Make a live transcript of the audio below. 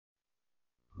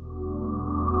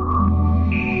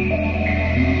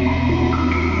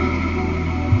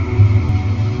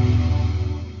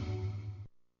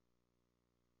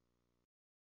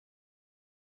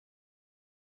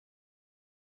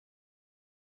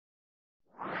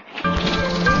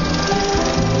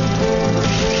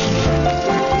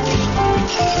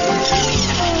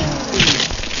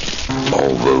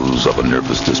All those of a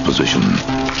nervous disposition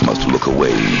must look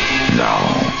away now.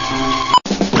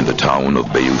 In the town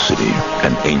of Bayou City,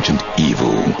 an ancient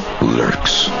evil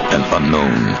lurks, an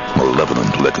unknown,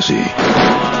 malevolent legacy.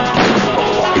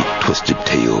 A twisted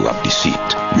tale of deceit,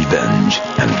 revenge,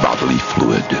 and bodily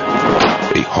fluid.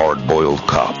 A hard-boiled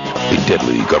cop, a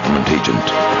deadly government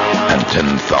agent, and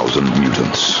 10,000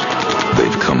 mutants.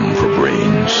 They've come for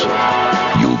brains.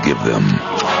 You'll give them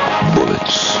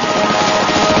bullets.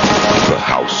 The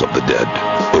House of the Dead.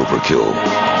 Overkill.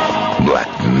 Black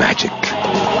magic.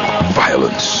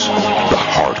 Violence. The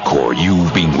hardcore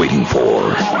you've been waiting for.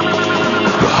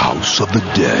 The House of the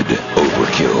Dead.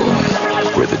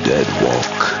 Overkill. Where the dead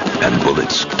walk and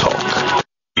bullets talk.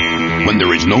 When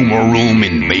there is no more room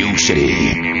in Bayou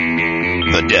City,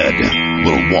 the dead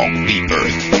will walk the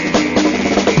earth.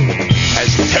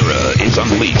 As terror is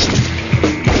unleashed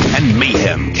and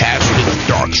mayhem casts its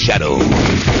dark shadow,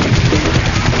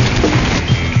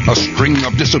 a string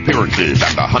of disappearances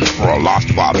and the hunt for a lost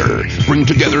father bring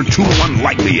together two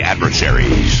unlikely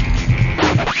adversaries.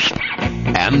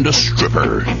 And a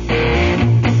stripper.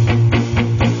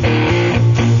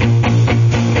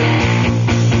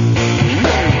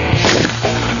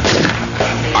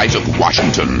 Isaac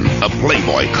Washington, a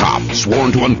playboy cop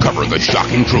sworn to uncover the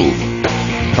shocking truth.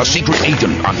 A secret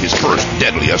agent on his first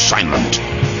deadly assignment.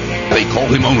 They call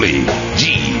him only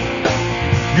G.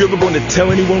 You ever going to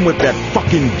tell anyone what that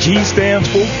fucking G stands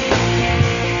for?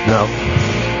 No.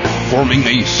 Forming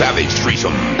a savage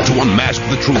threesome to unmask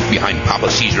the truth behind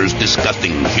Papa Caesar's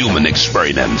disgusting human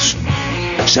experiments.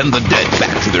 Send the dead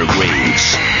back to their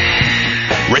graves.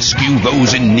 Rescue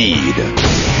those in need.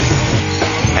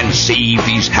 And save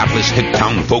these hapless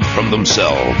Hicktown folk from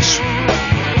themselves.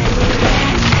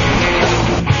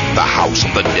 The House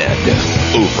of the Dead.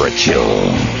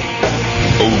 Overkill.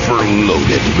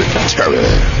 Overloaded with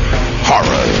terror,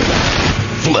 horror,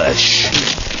 flesh,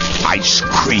 ice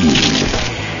cream,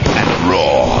 and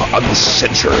raw,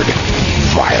 uncensored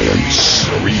violence.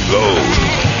 Reload.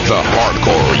 The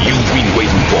hardcore you've been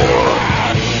waiting for.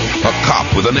 A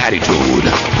cop with an attitude,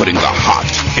 putting the hot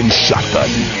in shotgun.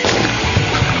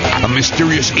 A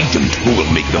mysterious agent who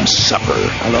will make them suffer.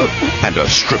 And a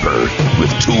stripper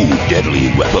with two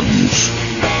deadly weapons.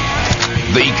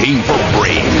 They came for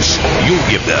brains. You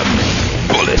give them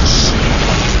bullets.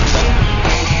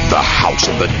 The House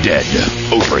of the Dead.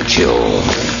 Overkill.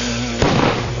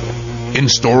 In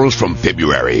stores from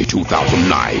February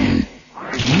 2009.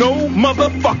 No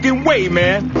motherfucking way,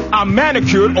 man. I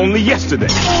manicured only yesterday.